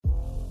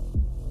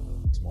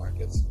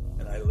markets,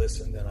 and I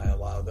listened and I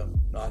allowed them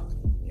not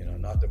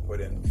to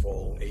put in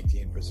full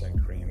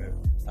 18% cream.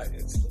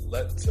 It's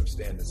let some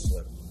standards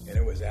slip. And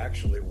it was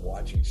actually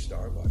watching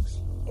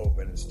Starbucks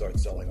open and start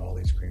selling all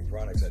these cream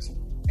products. I said,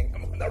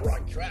 I'm on the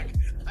wrong track.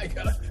 I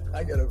gotta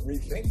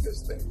rethink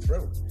this thing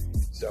through.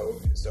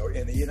 So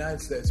in the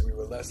United States, we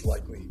were less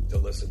likely to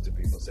listen to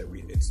people say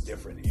it's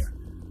different here.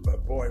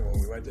 But boy,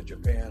 when we went to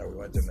Japan or we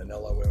went to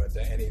Manila, we went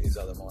to any of these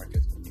other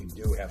markets, you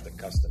do have to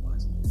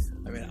customize.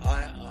 I mean,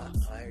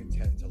 I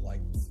tend to like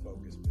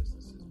focused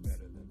businesses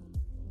better than.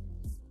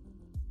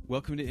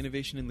 Welcome to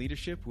Innovation and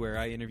Leadership, where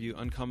I interview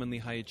uncommonly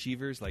high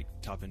achievers like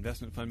top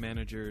investment fund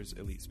managers,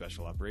 elite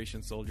special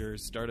operations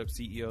soldiers, startup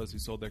CEOs who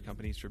sold their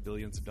companies for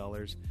billions of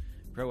dollars,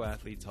 pro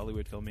athletes,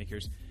 Hollywood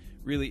filmmakers,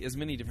 really as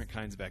many different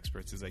kinds of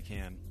experts as I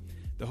can.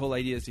 The whole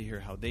idea is to hear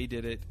how they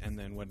did it and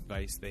then what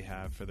advice they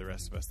have for the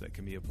rest of us that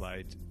can be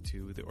applied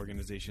to the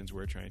organizations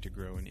we're trying to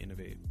grow and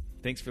innovate.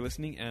 Thanks for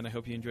listening, and I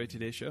hope you enjoyed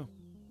today's show.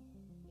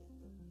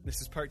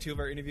 This is part 2 of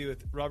our interview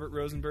with Robert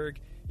Rosenberg.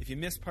 If you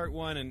missed part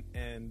 1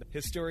 and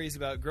his stories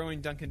about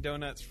growing Dunkin'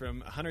 Donuts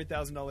from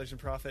 $100,000 in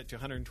profit to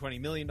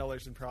 $120 million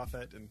in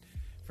profit, and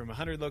from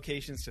 100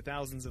 locations to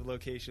thousands of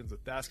locations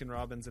with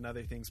Baskin-Robbins and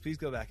other things, please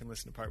go back and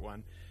listen to part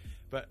 1.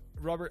 But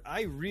Robert,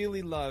 I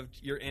really loved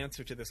your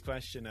answer to this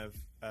question of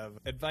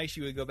advice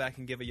you would go back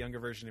and give a younger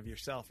version of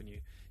yourself. And you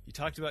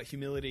talked about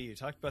humility. You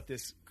talked about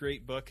this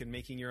great book and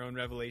making your own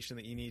revelation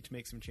that you need to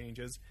make some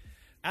changes.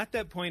 At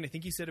that point, I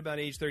think you said about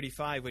age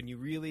 35, when you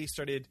really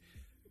started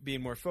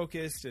being more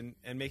focused and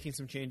making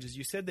some changes,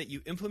 you said that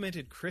you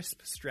implemented CRISP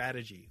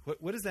strategy.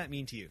 What does that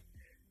mean to you?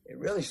 It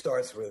really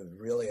starts with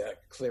really a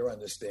clear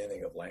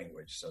understanding of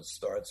language. So it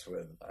starts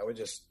with, I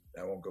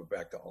won't go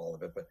back to all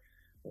of it, but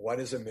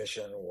what is a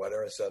mission? What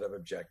are a set of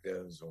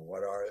objectives?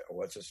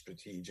 What's a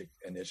strategic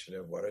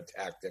initiative? What are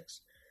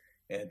tactics?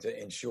 And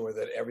to ensure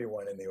that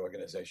everyone in the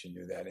organization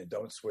knew that and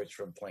don't switch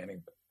from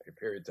planning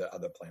period to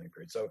other planning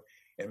period. So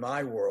in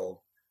my world,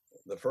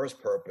 the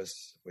first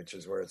purpose, which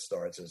is where it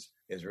starts,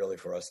 is really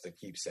for us to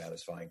keep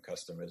satisfying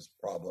customers'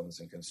 problems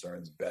and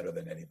concerns better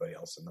than anybody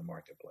else in the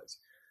marketplace.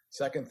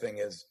 Second thing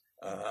is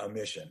a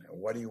mission.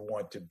 What do you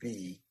want to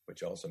be,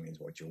 which also means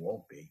what you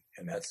won't be.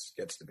 And that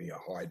gets to be a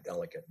hard,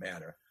 delicate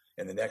matter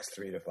in the next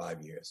 3 to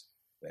 5 years.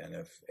 And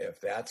if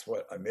that's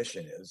what a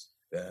mission is,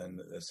 then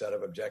the set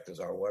of objectives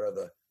are what are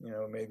the,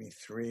 maybe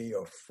 3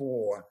 or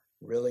 4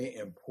 really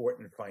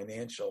important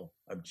financial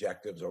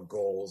objectives or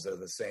goals that are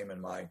the same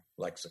in my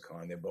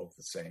lexicon. They're both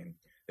the same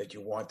that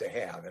you want to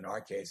have. In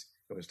our case,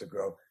 it was to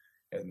grow.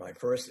 In my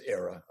first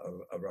era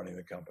of running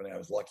the company, I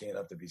was lucky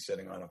enough to be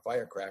sitting on a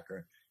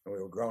firecracker, and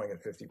we were growing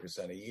at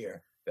 50% a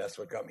year. That's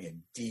what got me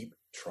in deep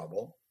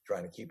trouble,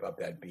 trying to keep up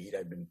that beat.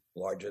 I'd been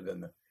larger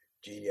than the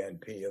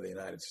GNP of the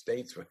United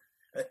States for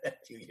a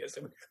few years.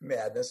 It was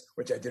madness,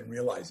 which I didn't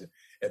realize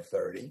at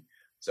 30.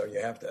 So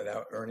you have to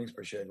have earnings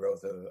per share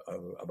growth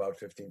of about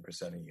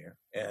 15% a year.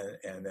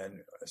 And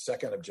then a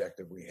second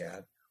objective we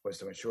had was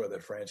to ensure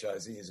that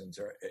franchisees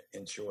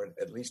ensured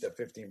at least a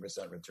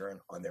 15% return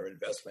on their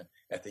investment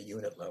at the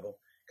unit level,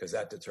 because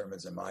that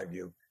determines, in my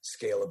view,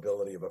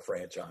 scalability of a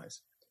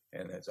franchise.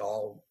 And it's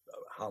all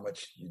how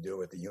much you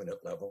do at the unit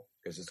level,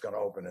 because it's going to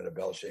open at a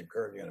bell-shaped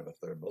curve. You're going to have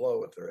a third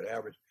below, a third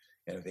average.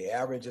 And if the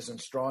average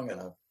isn't strong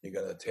enough,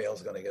 the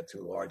tail's going to get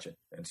too large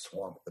and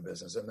swamp the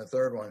business. And the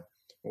third one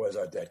was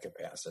our debt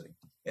capacity.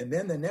 And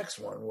then the next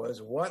one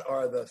was, what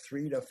are the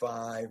 3 to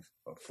 5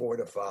 or 4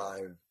 to 5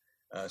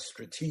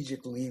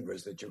 strategic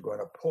levers that you're going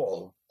to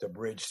pull to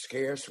bridge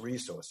scarce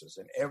resources?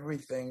 And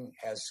everything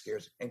has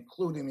scarce,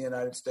 including the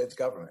United States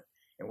government.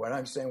 And what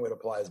I'm saying would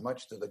apply as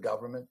much to the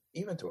government,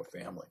 even to a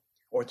family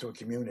or to a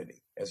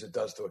community, as it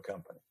does to a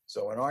company.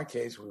 So in our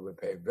case, we would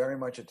pay very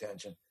much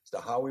attention to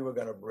how we were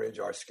going to bridge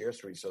our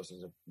scarce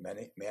resources of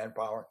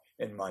manpower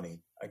and money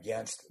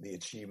against the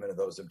achievement of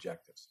those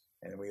objectives.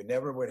 And we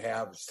never would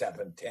have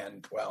 7,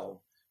 10, 12.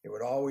 It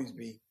would always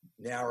be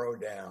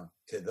narrowed down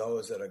to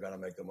those that are going to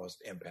make the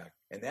most impact.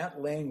 And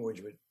that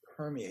language would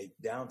permeate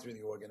down through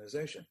the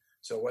organization.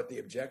 So what the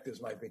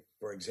objectives might be,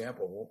 for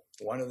example,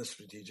 one of the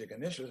strategic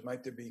initiatives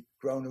might be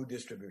grow new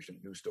distribution,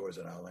 new stores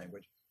in our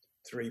language,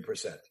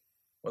 3%.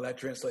 Well, that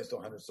translates to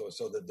 100 stores.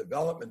 So the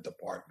development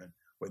department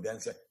would then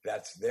say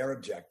that's their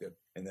objective,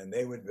 and then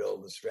they would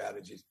build the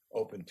strategies,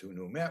 open 2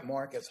 new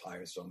markets,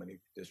 hire so many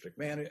district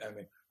managers,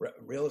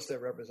 real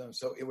estate representatives.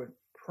 So it would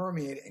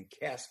permeate and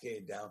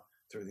cascade down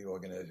through the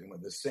organization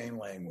with the same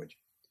language.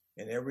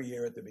 And every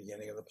year at the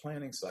beginning of the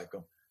planning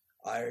cycle,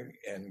 I,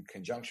 in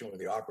conjunction with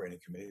the operating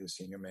committee, the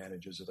senior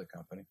managers of the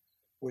company,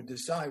 would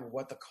decide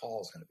what the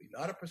call is going to be.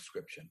 Not a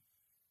prescription.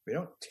 We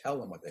don't tell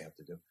them what they have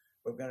to do.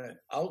 We're going to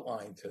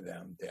outline to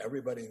them, to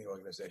everybody in the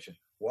organization,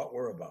 what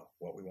we're about,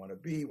 what we want to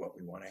be, what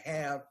we want to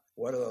have,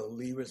 what are the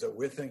levers that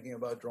we're thinking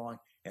about drawing,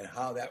 and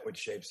how that would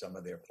shape some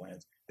of their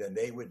plans. Then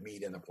they would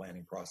meet in the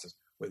planning process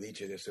with each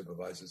of their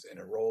supervisors, and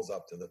it rolls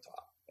up to the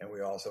top. And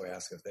we also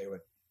ask if they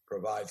would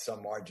provide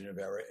some margin of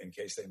error in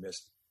case they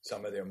missed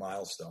some of their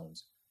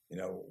milestones.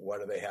 What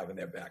do they have in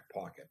their back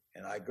pocket?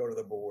 And I go to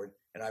the board,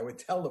 and I would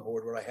tell the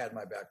board what I had in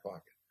my back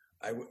pocket.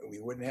 we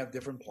wouldn't have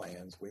different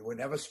plans. We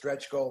wouldn't have a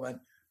stretch goal and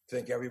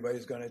think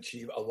everybody's going to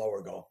achieve a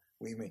lower goal.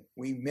 We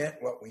meant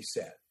what we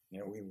said.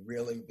 We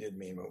really did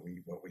mean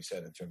what we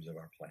said in terms of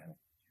our planning.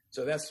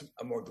 So that's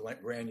a more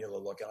granular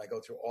look, and I go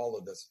through all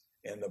of this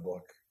in the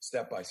book,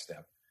 step by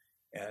step.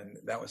 And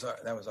that was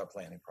our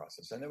planning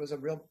process. And it was a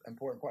real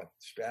important part.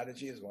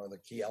 Strategy is one of the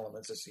key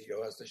elements a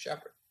CEO has to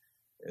shepherd,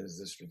 is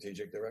the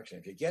strategic direction.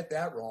 If you get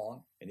that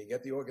wrong and you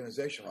get the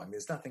organization wrong,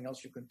 there's nothing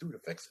else you can do to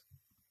fix it.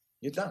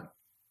 You're done.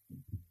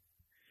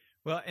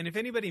 Well, and if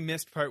anybody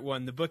missed part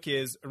one, the book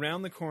is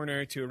Around the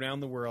Corner to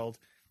Around the World.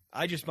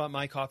 I just bought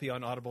my copy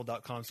on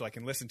audible.com so I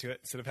can listen to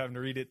it instead of having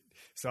to read it.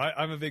 So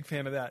I'm a big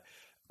fan of that.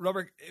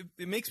 Robert,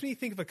 it makes me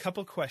think of a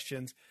couple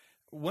questions.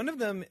 One of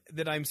them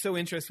that I'm so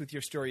interested with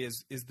your story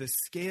is the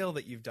scale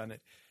that you've done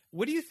it.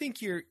 What do you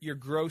think your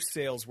gross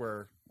sales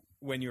were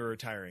when you were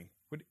retiring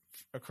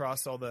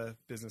across all the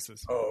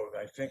businesses? Oh,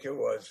 I think it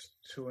was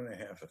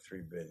 2.5 or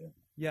 3 billion.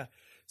 Yeah.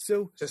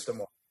 So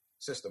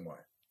system-wide.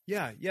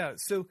 Yeah.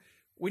 So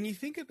when you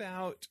think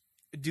about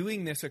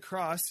doing this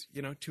across,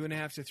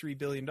 $2.5 to $3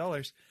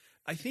 billion,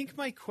 I think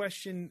my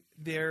question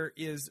there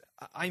is,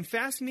 I'm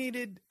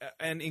fascinated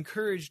and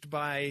encouraged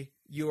by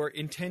your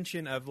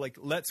intention of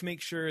let's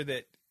make sure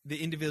that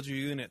the individual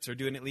units are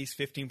doing at least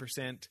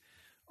 15%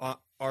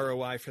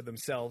 ROI for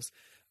themselves.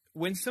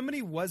 When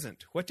somebody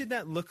wasn't, what did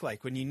that look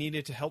like when you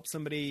needed to help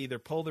somebody either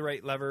pull the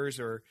right levers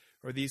or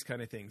these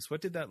kind of things?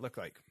 What did that look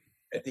like?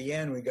 At the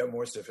end, we got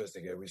more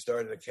sophisticated. We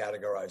started to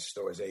categorize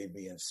stores A,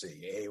 B, and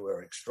C. A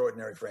were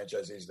extraordinary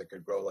franchisees that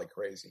could grow like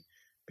crazy.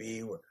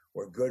 B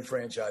were good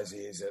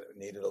franchisees that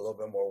needed a little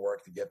bit more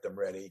work to get them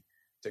ready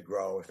to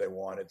grow if they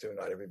wanted to.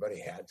 Not everybody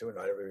had to,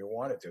 not everybody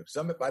wanted to.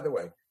 Some, by the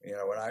way,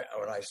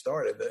 when I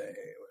started,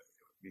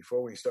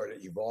 before we started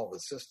to evolve the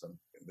system,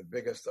 the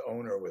biggest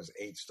owner was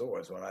 8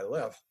 stores. When I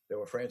left, there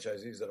were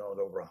franchisees that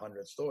owned over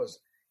 100 stores.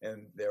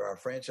 And there are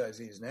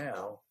franchisees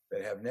now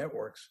that have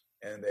networks,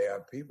 and they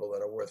have people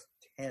that are worth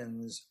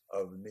tens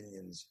of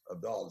millions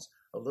of dollars.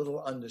 A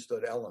little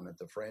understood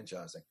element of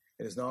franchising.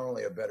 It is not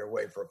only a better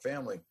way for a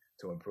family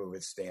to improve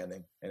its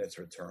standing and its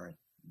return,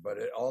 but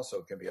it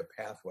also can be a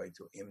pathway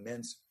to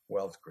immense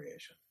wealth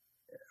creation.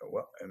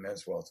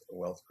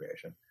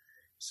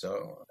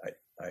 So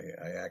I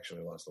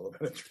actually lost a little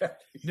bit of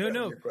track.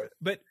 No.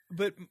 But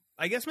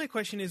I guess my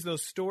question is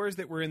those stores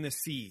that were in the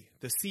C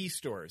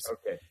stores.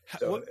 Okay.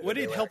 So what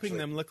did helping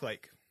them look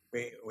like?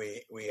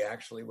 We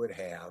actually would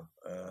have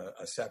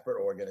a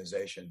separate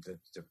organization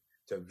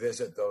to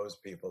visit those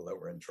people that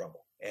were in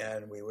trouble.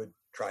 And we would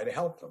try to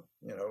help them,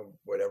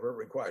 whatever it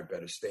required,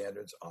 better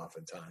standards,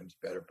 oftentimes,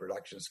 better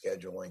production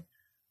scheduling.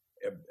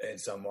 In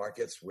some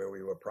markets where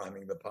we were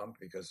priming the pump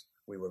because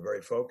we were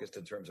very focused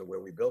in terms of where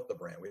we built the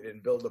brand. We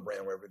didn't build the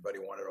brand where everybody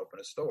wanted to open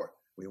a store.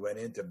 We went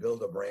in to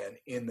build a brand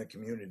in the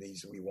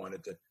communities we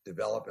wanted to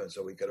develop, and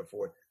so we could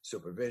afford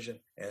supervision.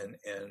 And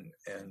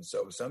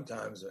so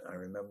sometimes, I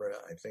remember,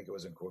 I think it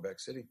was in Quebec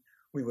City,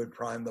 we would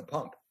prime the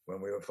pump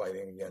when we were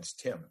fighting against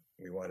Tim.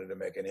 We wanted to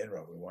make an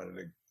inroad. We wanted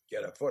to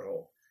get a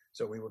foothold.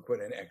 So we would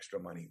put in extra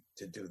money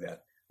to do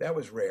that. That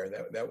was rare.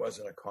 That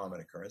wasn't a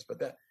common occurrence, but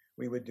that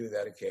we would do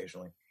that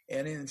occasionally.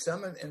 And in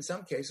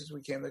some cases,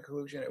 we came to the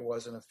conclusion it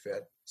wasn't a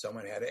fit.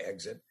 Someone had to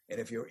exit. And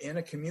if you're in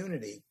a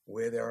community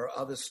where there are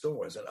other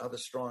stores and other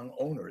strong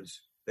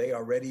owners, they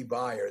are ready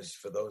buyers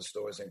for those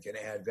stores and can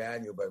add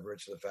value by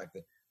virtue of the fact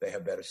that they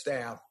have better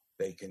staff.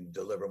 They can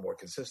deliver more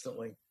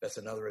consistently. That's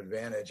another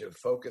advantage of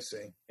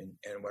focusing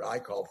and what I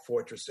call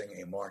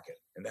fortressing a market.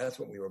 And that's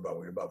what we were about.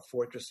 We were about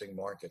fortressing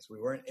markets. We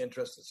weren't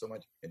interested so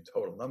much in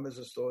total numbers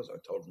of stores or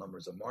total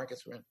numbers of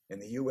markets we're in. In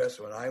the U.S.,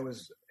 when I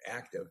was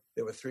active,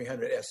 there were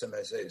 300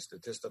 SMSAs,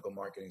 statistical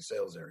marketing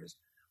sales areas.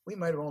 We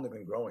might have only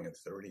been growing at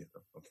 30 of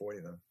them or 40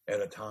 of them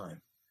at a time.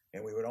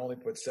 And we would only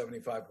put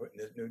 75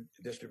 new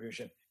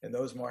distribution in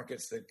those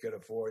markets that could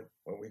afford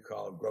what we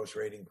call gross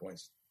rating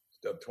points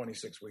of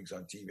 26 weeks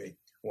on TV,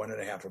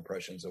 1.5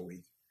 impressions a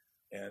week.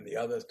 And the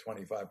other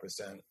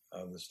 25%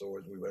 of the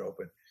stores we would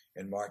open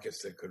in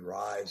markets that could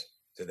rise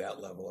to that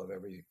level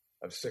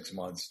of 6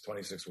 months,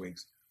 26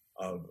 weeks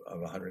of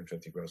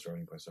 150 gross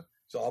rating points. So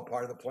it's all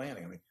part of the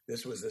planning. I mean,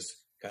 this was this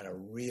kind of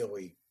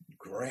really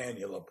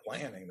granular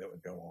planning that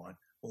would go on,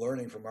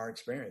 learning from our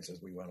experience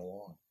as we went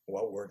along.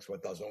 What works,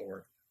 what doesn't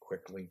work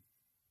quickly.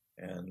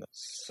 And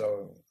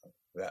so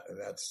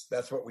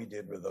that's what we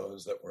did with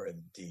those that were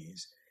in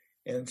Ds.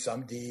 And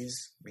some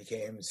Ds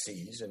became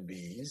Cs and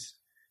Bs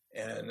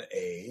and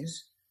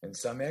As, and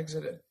some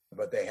exited.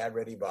 But they had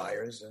ready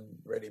buyers, and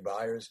ready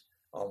buyers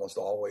almost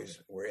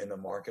always were in the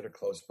market or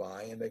close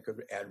by, and they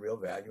could add real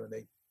value, and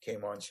they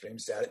came on stream,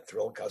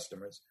 thrilled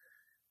customers.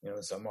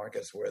 In some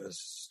markets where the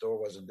store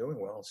wasn't doing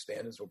well,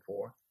 standards were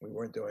poor. We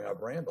weren't doing our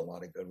brand a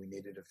lot of good. We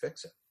needed to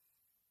fix it.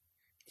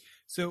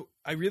 So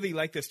I really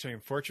like this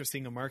term,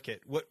 fortressing a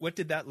market. What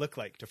did that look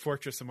like, to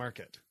fortress a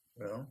market?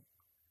 Well,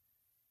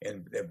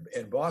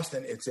 in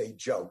Boston, it's a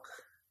joke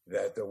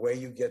that the way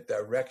you get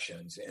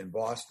directions in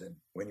Boston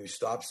when you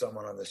stop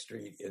someone on the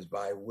street is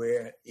by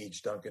where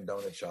each Dunkin'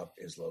 Donut shop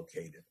is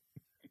located.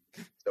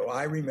 So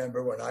I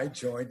remember when I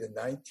joined in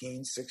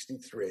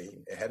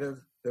 1963, the head of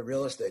the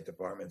real estate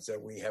department said,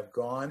 we have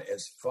gone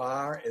as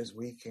far as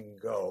we can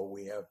go.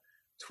 We have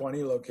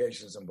 20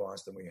 locations in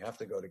Boston. We have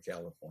to go to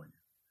California.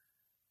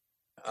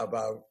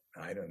 About,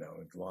 I don't know,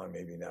 long,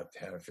 maybe not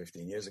 10 or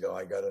 15 years ago,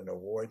 I got an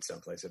award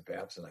someplace at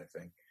Babson, I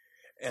think.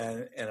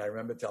 And I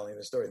remember telling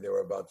the story. There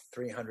were about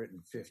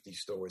 350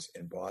 stores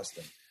in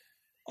Boston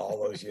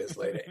all those years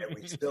later, and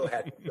we still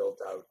hadn't built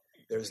out.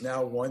 There's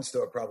now one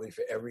store probably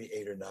for every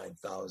 8,000 or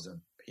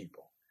 9,000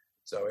 people.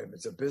 So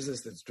it's a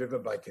business that's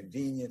driven by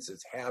convenience,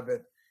 it's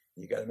habit.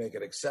 You got to make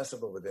it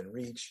accessible within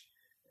reach.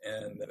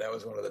 And that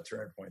was one of the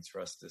turn points for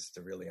us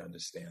to really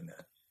understand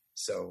that.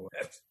 So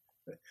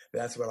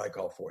that's what I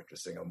call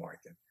fortressing a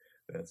market.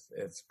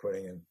 It's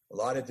putting in a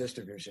lot of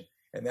distribution.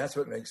 And that's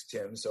what makes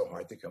Tim's so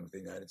hard to come to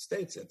the United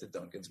States into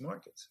Dunkin's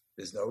markets.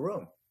 There's no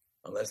room.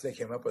 Unless they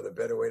came up with a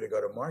better way to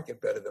go to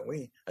market, better than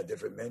we, a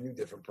different menu,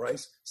 different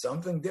price,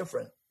 something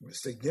different,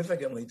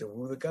 significantly to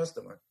woo the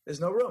customer.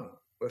 There's no room.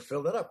 We're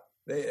filled it up.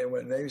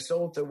 When they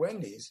sold to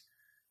Wendy's,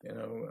 you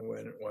know,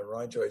 when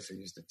Ron Joyce, who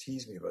used to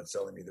tease me about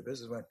selling me the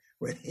business,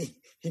 when he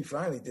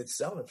finally did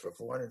sell it for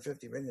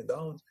 $450 million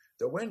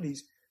to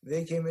Wendy's,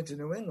 they came into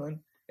New England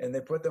and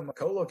they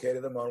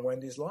co-located them on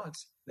Wendy's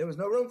lots. There was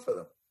no room for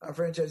them. Our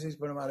franchisees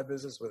put them out of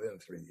business within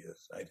 3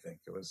 years, I think.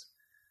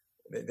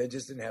 They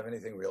just didn't have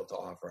anything real to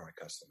offer our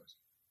customers.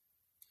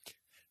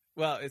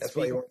 Well, that's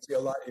why you won't see a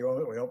lot.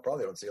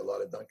 Probably don't see a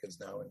lot of Dunkins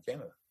now in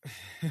Canada.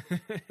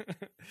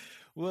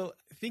 Well,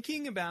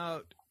 thinking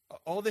about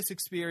all this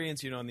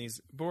experience, you know, on these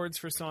boards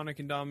for Sonic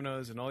and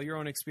Domino's, and all your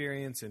own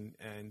experience, and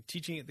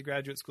teaching at the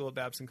graduate school at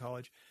Babson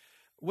College,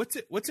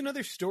 what's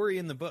another story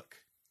in the book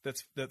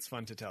that's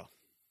fun to tell?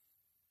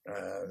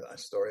 A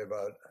story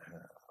about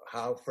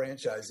how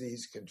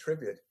franchisees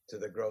contribute to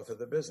the growth of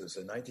the business.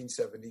 In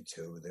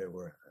 1972,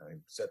 I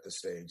set the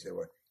stage, there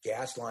were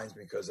gas lines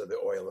because of the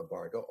oil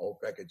embargo.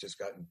 OPEC had just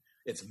gotten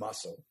its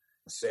muscle.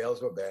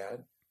 Sales were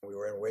bad. We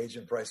were in wage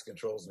and price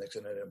controls.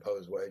 Nixon had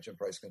imposed wage and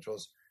price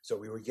controls. So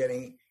we were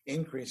getting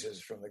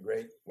increases from the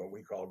great, what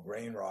we call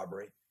grain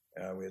robbery.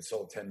 We had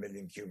sold 10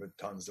 million cubic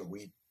tons of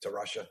wheat to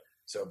Russia.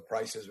 So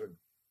prices were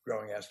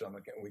growing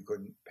astronomically, and we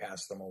couldn't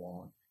pass them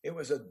along. It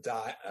was a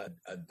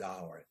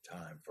dour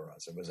time for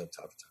us. It was a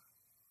tough time.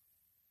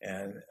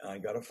 And I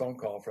got a phone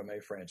call from a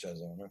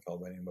franchise owner, a fellow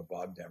by the name of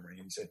Bob Demery.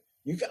 And he said,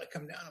 you got to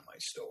come down to my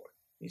store.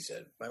 He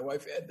said, my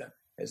wife Edna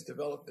has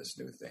developed this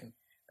new thing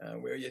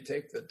where you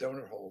take the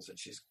donut holes, and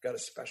she's got a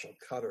special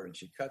cutter, and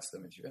she cuts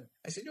them.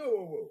 I said,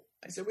 whoa.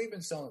 I said, we've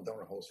been selling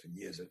donut holes for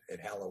years at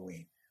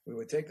Halloween. We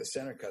would take the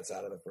center cuts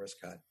out of the first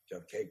cut,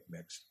 of cake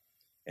mix,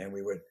 and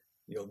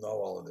you'll know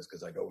all of this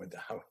because I go into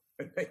how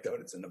we make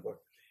donuts in the book.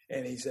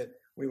 And he said,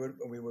 we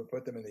would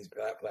put them in these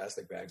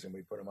plastic bags, and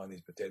we put them on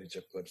these potato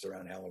chip clips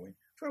around Halloween.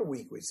 For a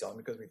week, we'd sell them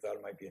because we thought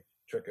it might be a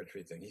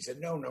trick-or-treat thing. He said,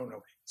 no,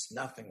 it's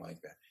nothing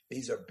like that.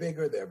 These are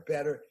bigger, they're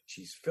better.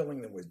 She's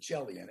filling them with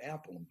jelly and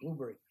apple and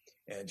blueberry,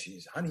 and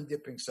she's honey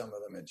dipping some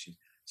of them, and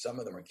some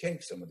of them are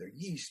cake, some of them are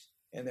yeast,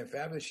 and they're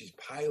fabulous. She's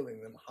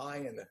piling them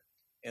high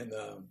in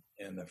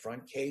the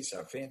front case,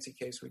 our fancy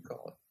case, we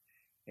call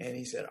it. And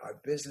he said,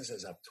 our business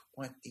is up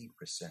 20%.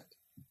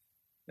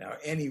 Now,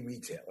 any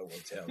retailer will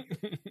tell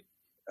you.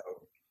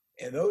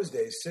 In those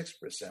days, 6%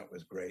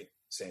 was great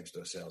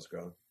same-store sales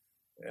growth.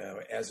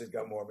 As it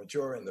got more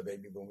mature and the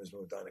baby boomers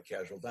moved on to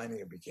casual dining,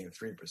 it became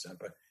 3%.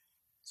 But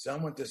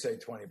someone to say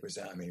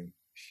 20%, I mean,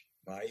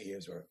 my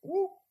ears were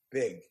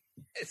big.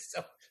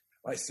 So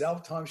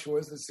myself, Tom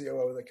Schwartz, the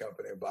COO of the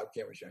company, and Bob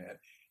Camershine,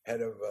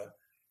 head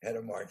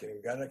of marketing.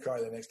 We got in a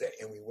car the next day,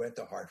 and we went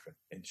to Hartford.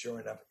 And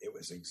sure enough, it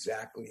was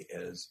exactly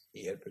as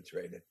he had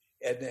portrayed it.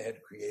 Edna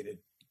had created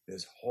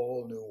this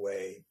whole new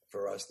way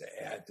for us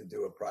to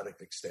do a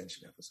product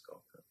extension, it was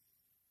called.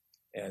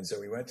 And so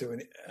we went to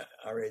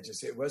our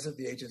agency. It wasn't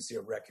the agency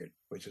of record,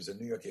 which was a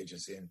New York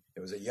agency, and it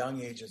was a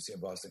young agency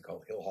in Boston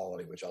called Hill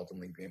Holliday, which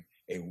ultimately became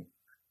a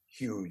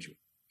huge,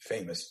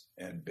 famous,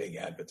 and big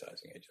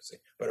advertising agency.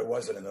 But it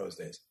wasn't in those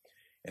days.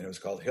 And it was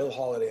called Hill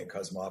Holliday and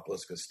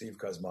Cosmopolis because Steve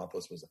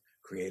Cosmopolis was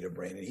a creative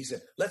brain. And he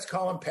said, let's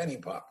call them Penny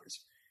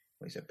Poppers.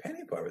 We said, Penny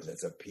Poppers,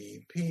 that's a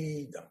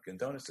PP. Dunkin'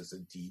 Donuts is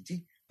a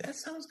DD. That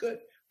sounds good.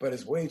 But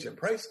as wage and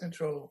price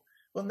control,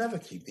 we'll never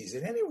keep these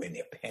at anywhere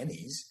near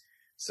pennies.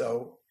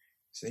 So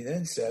he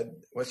then said,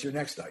 what's your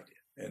next idea?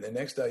 And the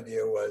next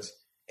idea was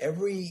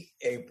every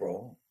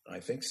April,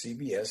 I think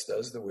CBS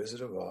does The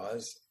Wizard of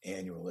Oz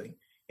annually.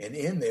 And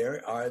in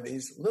there are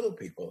these little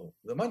people,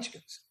 the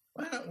Munchkins.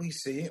 Why don't we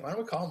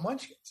call them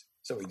Munchkins?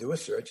 So we do a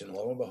search, and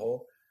lo and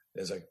behold,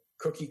 there's a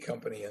cookie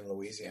company in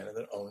Louisiana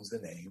that owns the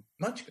name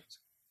Munchkins.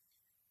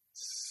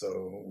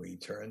 So we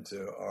turned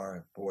to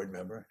our board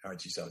member,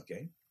 Archie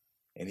Southgate,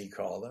 and he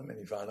called them, and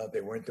he found out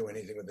they weren't doing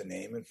anything with the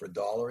name. And for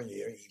 $1 a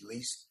year, he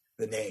leased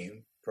the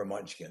name for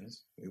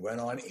Munchkins. We went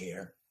on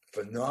air.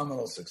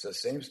 Phenomenal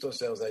success. Same-store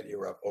sales that year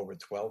were up over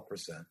 12%.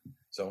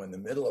 So in the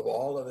middle of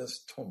all of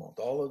this tumult,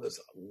 all of this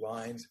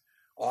lines,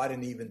 odd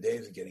and even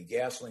days of getting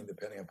gasoline,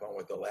 depending upon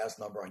what the last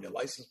number on your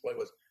license plate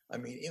was. I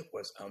mean, it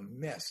was a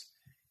mess.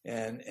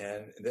 And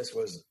this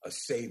was a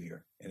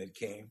savior, and it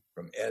came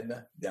from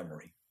Edna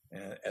Demery,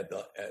 and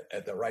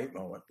at the right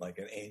moment, like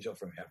an angel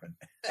from heaven.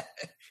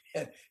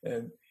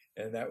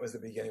 and that was the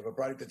beginning of a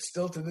product that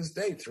still to this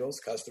day thrills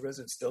customers.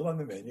 It's still on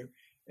the menu.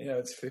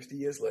 It's 50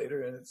 years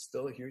later, and it's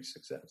still a huge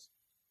success.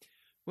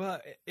 Well,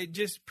 it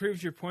just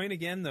proves your point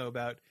again, though,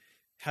 about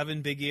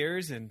having big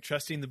ears and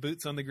trusting the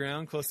boots on the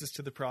ground closest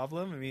to the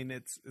problem. I mean,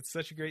 it's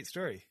such a great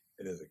story.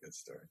 It is a good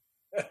story.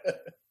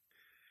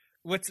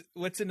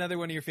 What's another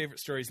one of your favorite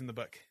stories in the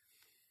book?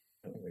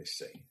 Let me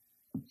see.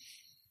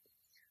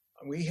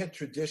 We had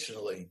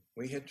traditionally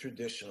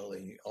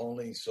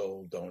only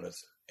sold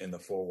donuts in the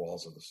four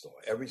walls of the store.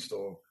 Every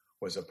store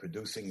was a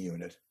producing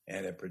unit,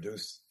 and it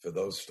produced for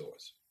those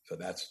stores, for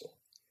that store.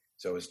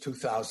 So it was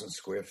 2,000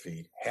 square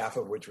feet, half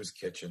of which was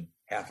kitchen,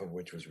 half of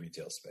which was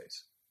retail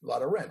space. A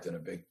lot of rent in a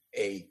big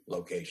A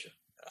location.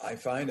 I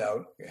find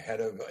out, head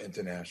of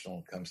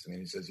international comes to me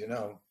and he says,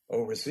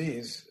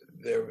 overseas,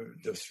 they're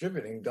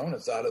distributing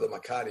donuts out of the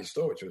Makati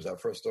store, which was our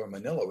first store in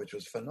Manila, which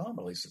was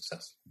phenomenally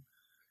successful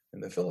in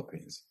the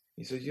Philippines.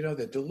 He says,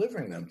 they're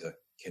delivering them to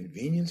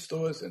convenience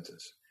stores,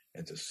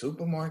 into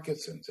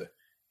supermarkets,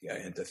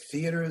 into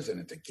theaters,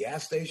 and into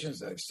gas stations.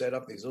 They've set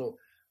up these little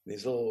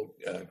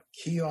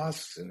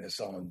kiosks, and they're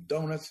selling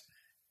donuts.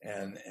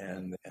 And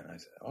I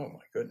said, oh my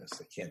goodness,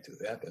 they can't do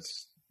that.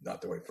 That's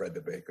not the way Fred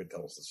the Baker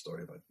tells the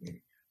story, but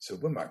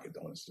supermarket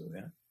donuts do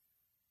that.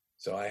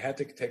 So I had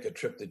to take a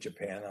trip to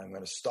Japan. I'm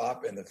going to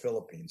stop in the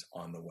Philippines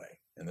on the way.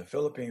 And the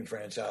Philippine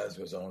franchise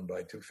was owned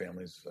by two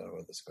families,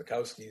 the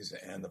Spakowskis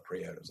and the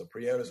Prietos. The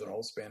Prietos, an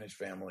old Spanish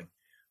family.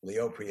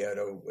 Leo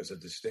Prieto was a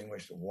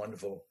distinguished,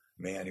 wonderful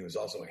man. He was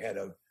also head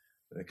of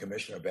the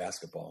commissioner of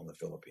basketball in the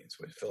Philippines,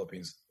 which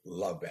Philippines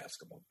love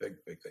basketball, big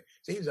thing.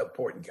 So he's an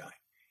important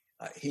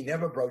guy. He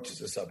never broaches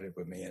the subject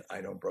with me, and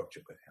I don't broach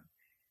it with him.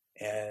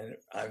 And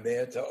I'm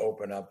there to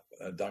open up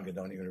Dunkin'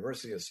 Donut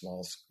University, a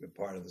small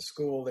part of the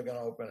school they're going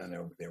to open,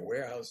 and their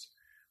warehouse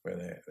where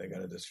they're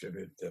going to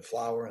distribute the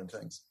flour and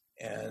things.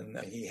 And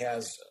he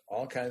has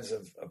all kinds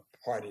of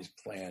parties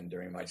planned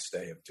during my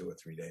stay of 2 or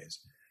 3 days.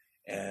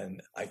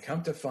 And I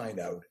come to find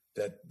out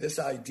that this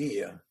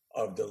idea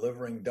of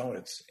delivering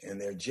donuts in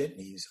their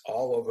jitneys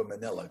all over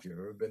Manila, if you've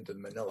ever been to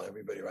Manila,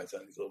 everybody rides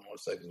on these little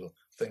motorcycles, little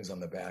things on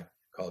the back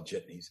called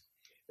jitneys.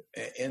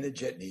 And the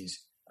jitneys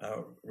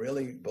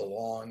really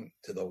belong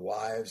to the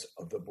wives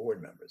of the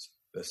board members.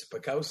 The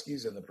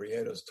Spakowskis and the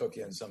Prietos took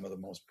in some of the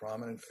most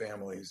prominent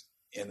families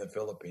in the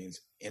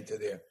Philippines into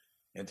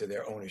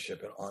their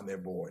ownership and on their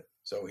board.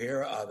 So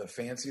here are the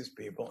fanciest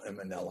people in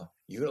Manila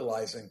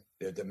utilizing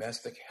their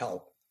domestic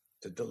help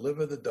to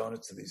deliver the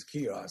donuts to these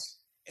kiosks.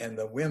 And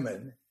the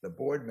women, the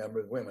board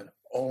members, women,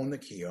 own the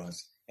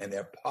kiosks, and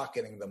they're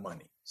pocketing the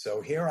money.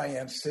 So here I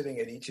am sitting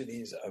at each of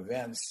these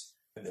events,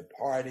 the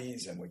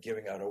parties, and we're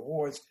giving out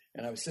awards,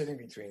 and I'm sitting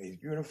between these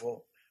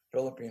beautiful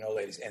Filipino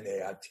ladies, and they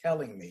are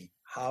telling me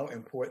how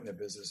important the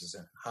business is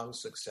and how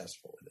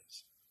successful it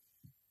is.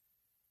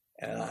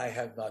 And I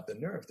have not the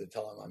nerve to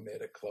tell them I'm there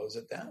to close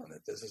it down,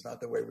 that this is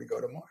not the way we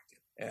go to market.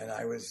 And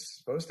I was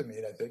supposed to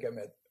meet, I think I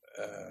met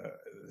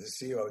the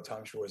CEO of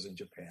Tom Schwartz in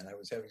Japan. I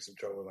was having some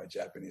trouble with my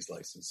Japanese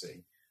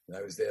licensee, and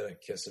I was there to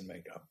kiss and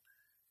make up.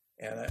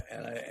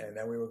 And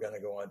then we were going to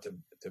go on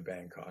to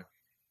Bangkok.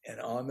 And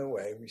on the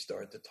way, we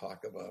started to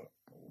talk about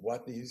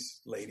what these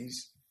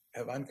ladies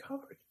have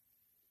uncovered.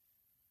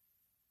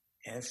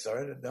 And it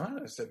started to dawn.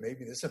 I said,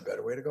 maybe this is a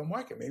better way to go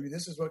market. Maybe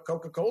this is what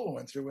Coca-Cola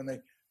went through when they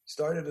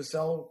started to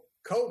sell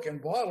Coke in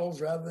bottles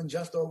rather than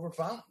just over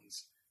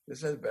fountains.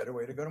 This is a better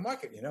way to go to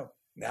market.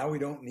 Now we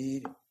don't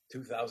need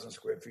 2,000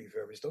 square feet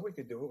for every store. We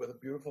could do it with a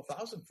beautiful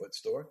 1,000-foot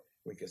store.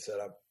 We could set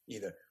up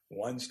either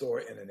one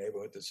store in a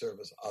neighborhood to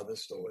service other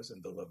stores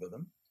and deliver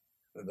them,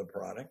 the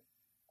product,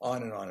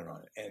 on and on and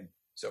on. And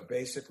so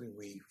basically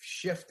we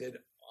shifted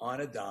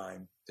on a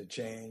dime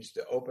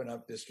to open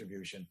up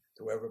distribution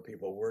to wherever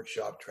people work,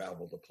 shop,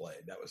 travel to play.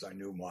 That was our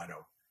new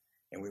motto.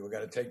 And we were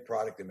going to take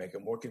product and make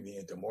it more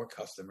convenient to more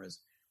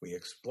customers. We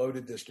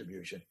exploded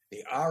distribution.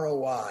 The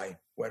ROI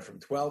went from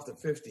 12 to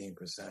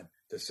 15%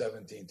 to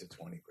 17 to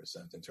 20%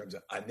 in terms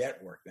of a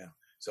network now.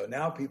 So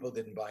now people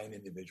didn't buy an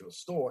individual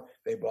store.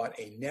 They bought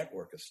a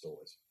network of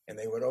stores. And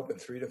they would open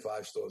 3 to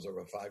 5 stores over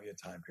a 5-year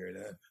time period.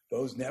 And then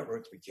those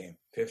networks became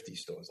 50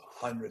 stores,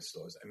 100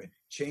 stores. I mean,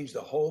 changed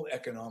the whole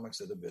economics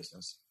of the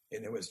business.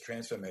 And it was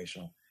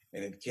transformational.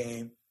 And it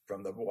came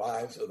from the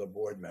wives of the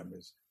board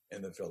members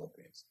in the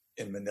Philippines,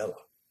 in Manila.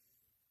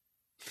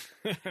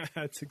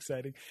 That's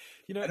exciting.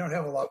 I don't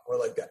have a lot more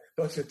like that.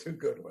 Those are 2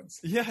 good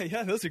ones.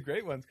 Yeah, those are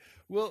great ones.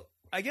 Well,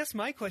 I guess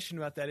my question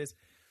about that is,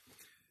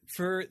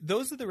 for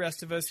those of the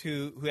rest of us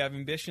who have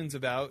ambitions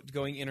about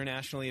going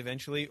internationally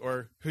eventually,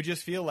 or who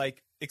just feel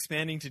like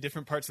expanding to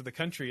different parts of the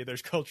country,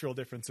 there's cultural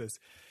differences.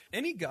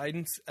 Any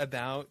guidance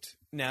about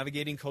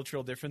navigating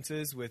cultural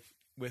differences with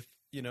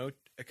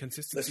a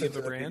consistency of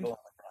a brand?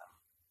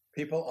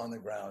 People on the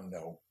ground,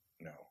 no.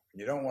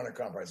 You don't want to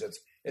compromise.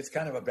 It's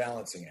kind of a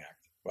balancing act.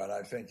 But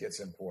I think it's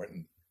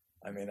important.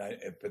 I mean,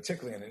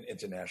 particularly in an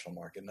international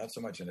market, not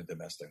so much in a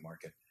domestic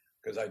market.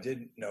 because I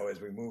didn't know as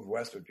we moved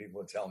westward,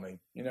 people would tell me,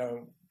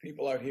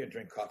 people out here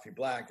drink coffee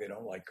black. They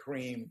don't like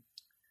cream.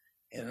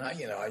 And I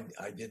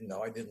didn't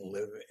know. I didn't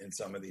live in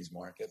some of these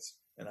markets.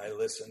 And I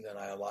listened and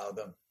I allowed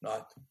them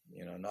not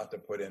to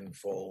put in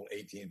full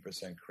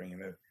 18%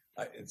 cream.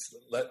 It's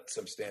let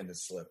some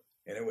standards slip.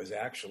 And it was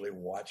actually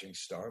watching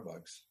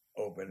Starbucks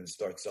open and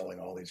start selling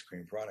all these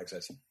cream products. I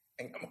said,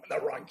 I'm on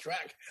the wrong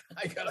track.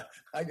 I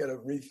gotta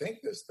rethink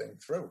this thing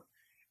through.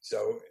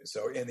 So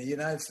in the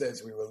United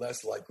States, we were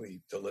less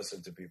likely to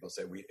listen to people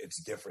say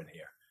it's different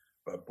here.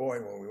 But boy,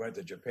 when we went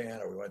to Japan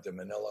or we went to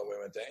Manila, we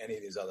went to any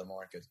of these other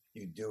markets,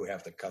 you do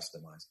have to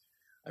customize.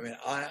 I mean,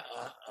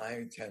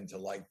 I tend to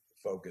like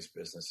focus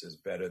businesses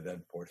better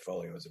than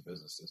portfolios of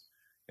businesses.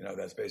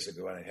 That's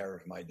basically what I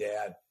inherited from my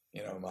dad.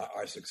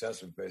 Our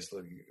success was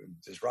basically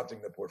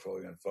disrupting the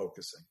portfolio and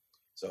focusing.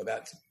 So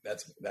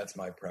that's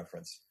my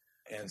preference.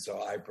 And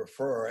so I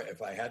prefer,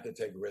 if I had to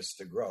take risks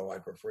to grow, I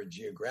prefer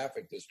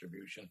geographic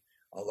distribution,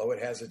 although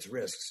it has its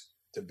risks,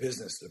 to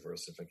business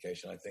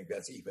diversification. I think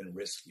that's even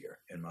riskier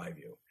in my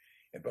view.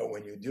 But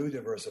when you do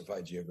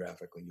diversify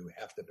geographically, you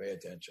have to pay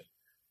attention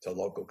to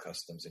local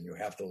customs and you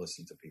have to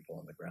listen to people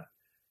on the ground.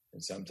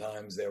 And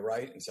sometimes they're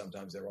right and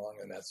sometimes they're wrong.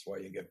 And that's why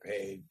you get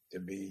paid to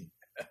be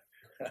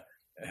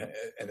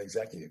an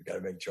executive. You've got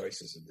to make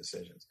choices and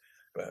decisions.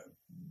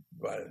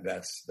 But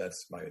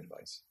that's my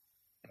advice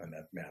on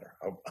that matter.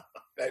 I hope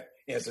that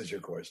answers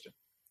your question.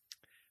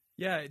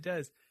 Yeah, it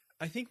does.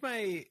 I think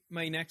my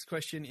next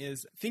question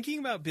is thinking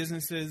about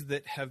businesses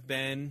that have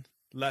been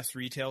less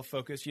retail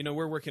focused.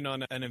 We're working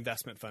on an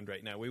investment fund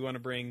right now. We want to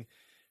bring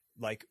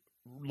like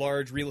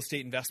large real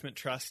estate investment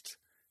trust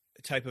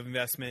type of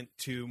investment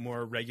to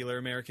more regular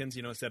Americans,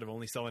 instead of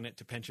only selling it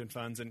to pension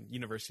funds and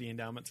university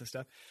endowments and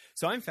stuff.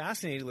 So I'm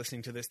fascinated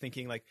listening to this,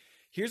 thinking like,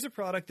 here's a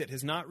product that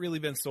has not really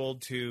been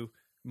sold to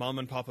mom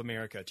and pop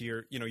America, to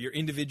your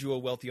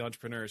individual wealthy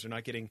entrepreneurs. They're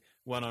not getting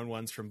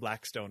one-on-ones from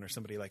Blackstone or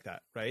somebody like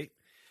that, right?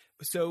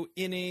 So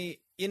in an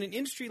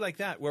industry like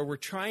that, where we're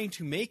trying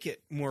to make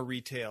it more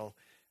retail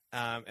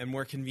and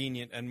more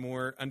convenient and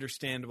more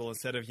understandable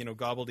instead of,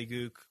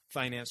 gobbledygook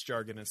finance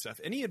jargon and stuff,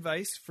 any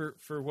advice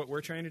for what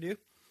we're trying to do?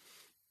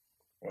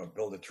 Well,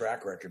 build a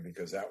track record,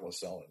 because that will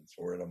sell it. It's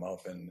word of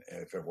mouth, and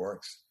if it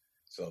works.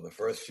 So the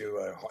first few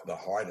are the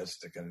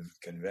hardest to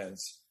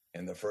convince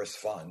in the first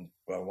fund.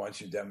 But once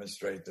you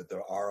demonstrate that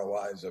the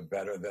ROIs are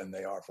better than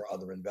they are for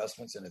other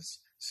investments, and it's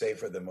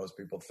safer than most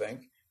people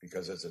think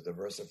because it's a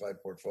diversified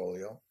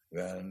portfolio,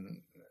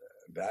 then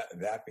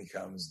that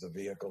becomes the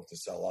vehicle to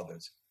sell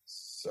others.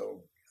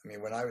 So, I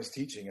mean, when I was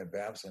teaching at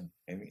Babson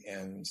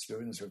and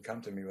students would come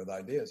to me with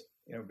ideas,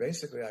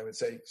 basically I would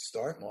say,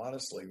 start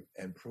modestly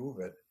and prove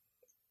it.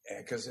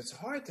 Because it's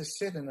hard to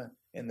sit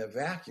in the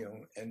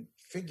vacuum and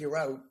figure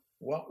out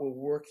what will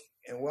work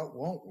and what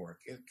won't work.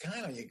 You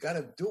got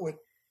to do it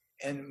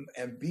and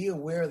be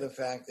aware of the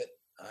fact that,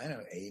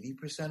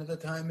 80% of the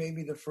time,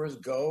 maybe the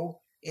first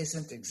go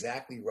isn't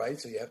exactly right.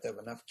 So you have to have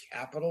enough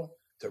capital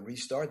to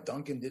restart.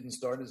 Dunkin' didn't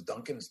start as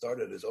Dunkin', it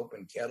started as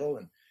Open Kettle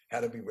and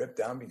had to be ripped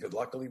down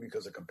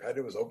because a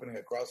competitor was opening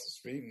across the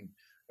street,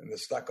 and the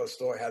stucco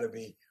store had to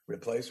be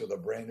replaced with a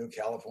brand new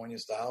California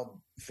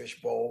style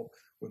fishbowl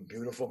with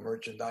beautiful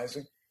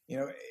merchandising.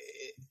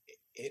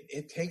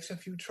 It takes a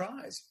few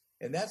tries,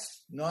 and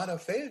that's not a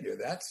failure.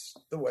 That's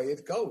the way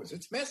it goes.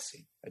 It's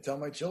messy. I tell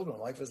my children,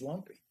 life is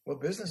lumpy. Well,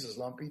 business is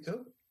lumpy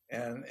too.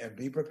 And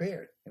be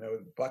prepared,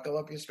 buckle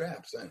up your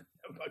straps and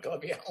buckle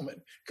up your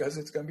helmet, because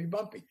it's going to be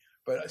bumpy.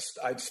 But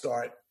I'd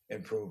start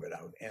and prove it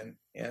out. And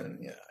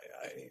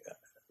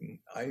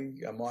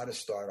a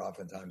modest start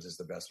oftentimes is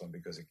the best one,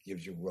 because it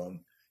gives you room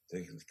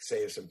to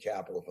save some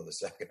capital for the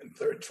second and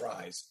third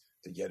tries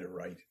to get it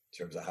right in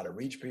terms of how to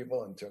reach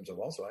people, in terms of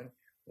also,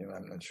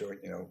 I'm not sure,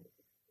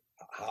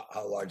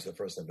 how large the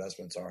first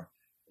investments are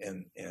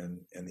in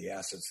the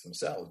assets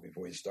themselves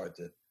before you start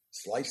to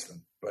slice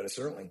them. But it's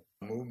certainly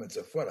movements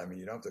afoot. I mean,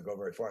 you don't have to go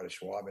very far to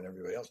Schwab and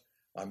everybody else.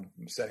 I'm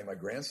setting my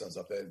grandsons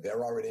up there.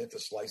 They're already into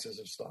slices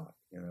of stock,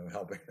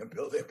 helping them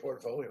build their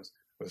portfolios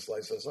with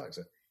slices of stock.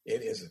 So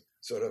it is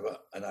sort of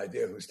an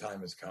idea whose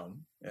time has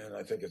come, and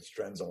I think its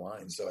trends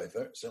align. So I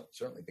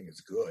certainly think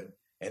it's good.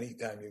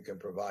 Anytime you can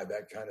provide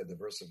that kind of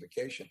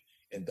diversification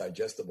in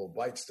digestible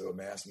bites to a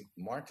mass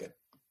market,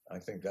 I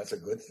think that's a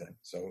good thing.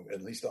 So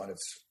at least on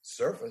its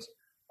surface,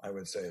 I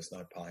would say it's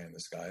not pie in the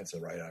sky. It's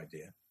the right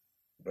idea.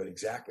 But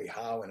exactly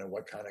how and in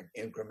what kind of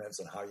increments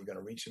and how you're going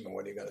to reach them and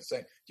what are you going to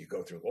say? Do you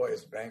go through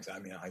lawyers, banks? I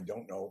mean, I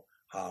don't know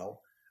how.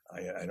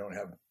 I don't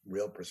have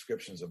real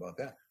prescriptions about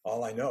that.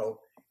 All I know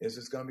is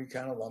it's going to be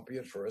kind of lumpy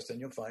at first,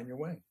 and you'll find your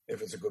way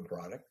if it's a good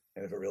product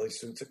and if it really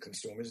suits a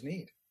consumer's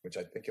need, which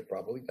I think it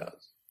probably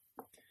does.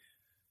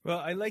 Well,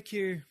 I like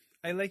your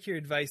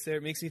advice there.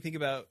 It makes me think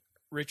about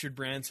Richard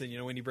Branson,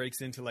 when he breaks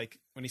into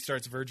when he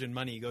starts Virgin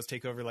Money, he goes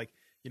take over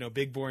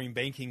big boring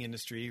banking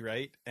industry,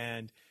 right?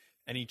 And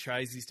he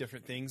tries these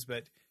different things.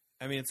 But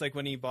I mean, it's like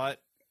when he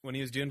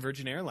was doing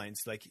Virgin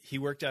Airlines, he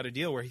worked out a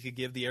deal where he could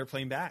give the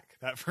airplane back,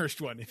 that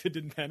first one, if it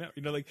didn't pan out,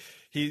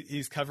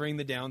 he's covering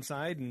the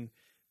downside and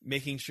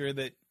making sure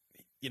that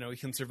we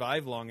can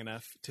survive long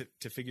enough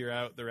to figure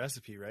out the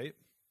recipe, right?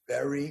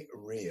 Very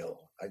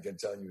real. I can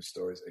tell you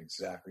stories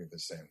exactly the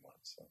same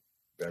ones. So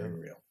very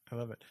real. I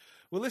love it.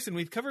 Well, listen,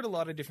 we've covered a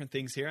lot of different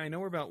things here. I know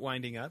we're about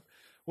winding up.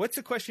 What's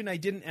a question I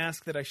didn't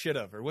ask that I should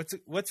have, or what's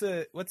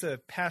a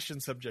passion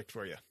subject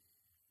for you?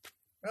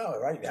 Well,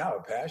 right now,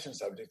 a passion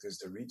subject is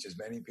to reach as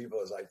many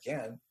people as I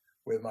can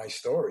with my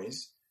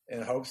stories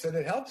in hopes that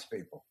it helps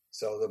people.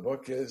 So the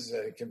book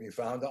it can be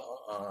found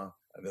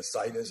the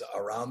site is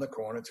Around the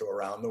Corner to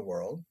Around the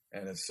World,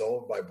 and it's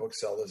sold by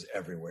booksellers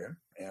everywhere,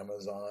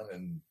 Amazon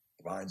and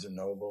Barnes &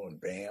 Noble and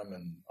BAM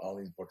and all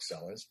these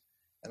booksellers.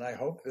 And I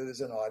hope that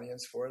there's an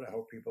audience for it. I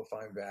hope people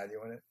find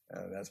value in it.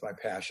 That's my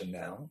passion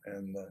now.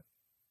 And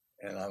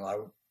I'm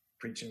out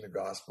preaching the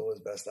gospel as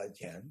best I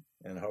can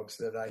in hopes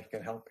that I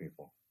can help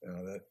people.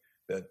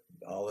 That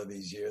all of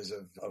these years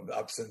of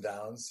ups and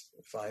downs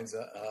finds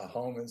a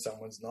home in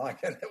someone's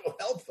noggin that will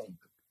help them.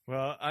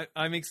 Well,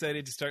 I'm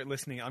excited to start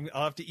listening.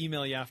 I'll have to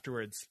email you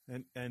afterwards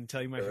and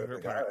tell you my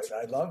favorite parts.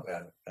 I love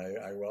that.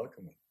 I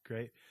welcome it.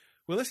 Great.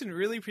 Well, listen,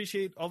 really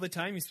appreciate all the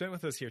time you spent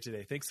with us here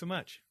today. Thanks so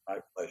much. My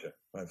pleasure.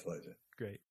 My pleasure. Great.